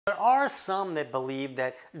There are some that believe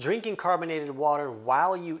that drinking carbonated water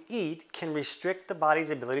while you eat can restrict the body's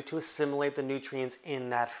ability to assimilate the nutrients in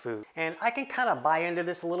that food. And I can kind of buy into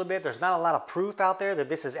this a little bit. There's not a lot of proof out there that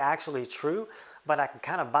this is actually true, but I can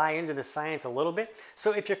kind of buy into the science a little bit.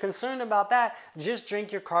 So if you're concerned about that, just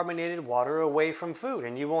drink your carbonated water away from food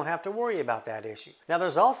and you won't have to worry about that issue. Now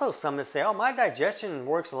there's also some that say, oh, my digestion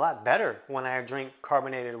works a lot better when I drink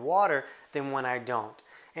carbonated water than when I don't.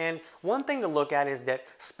 And one thing to look at is that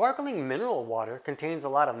sparkling mineral water contains a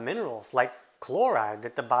lot of minerals like chloride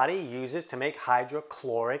that the body uses to make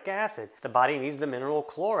hydrochloric acid. The body needs the mineral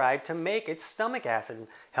chloride to make its stomach acid and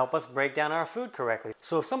help us break down our food correctly.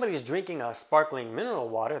 So if somebody's drinking a sparkling mineral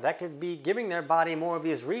water, that could be giving their body more of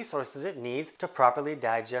these resources it needs to properly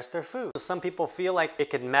digest their food. Some people feel like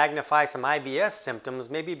it could magnify some IBS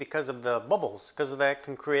symptoms, maybe because of the bubbles, because of that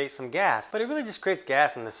can create some gas, but it really just creates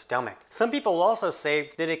gas in the stomach. Some people also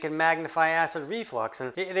say that it can magnify acid reflux,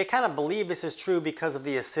 and they kind of believe this is true because of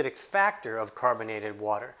the acidic factor of carbonated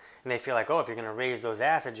water. And they feel like, oh, if you're going to raise those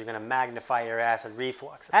acids, you're going to magnify your acid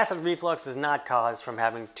reflux. Acid reflux is not caused from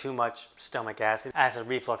having too much stomach acid. Acid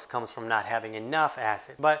reflux comes from not having enough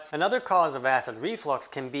acid. But another cause of acid reflux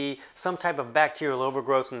can be some type of bacterial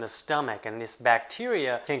overgrowth in the stomach. And this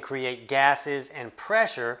bacteria can create gases and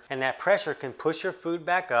pressure, and that pressure can push your food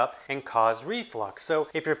back up and cause reflux. So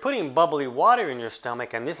if you're putting bubbly water in your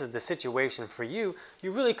stomach, and this is the situation for you,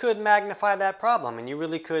 you really could magnify that problem, and you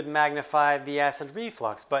really could magnify the acid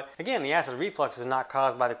reflux. But again, the acid reflux is not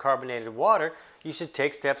caused by the carbonated water. You should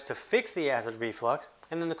take steps to fix the acid reflux,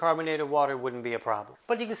 and then the carbonated water wouldn't be a problem.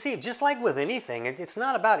 But you can see, just like with anything, it's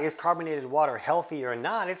not about is carbonated water healthy or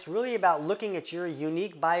not. It's really about looking at your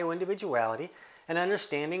unique bioindividuality and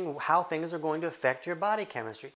understanding how things are going to affect your body chemistry.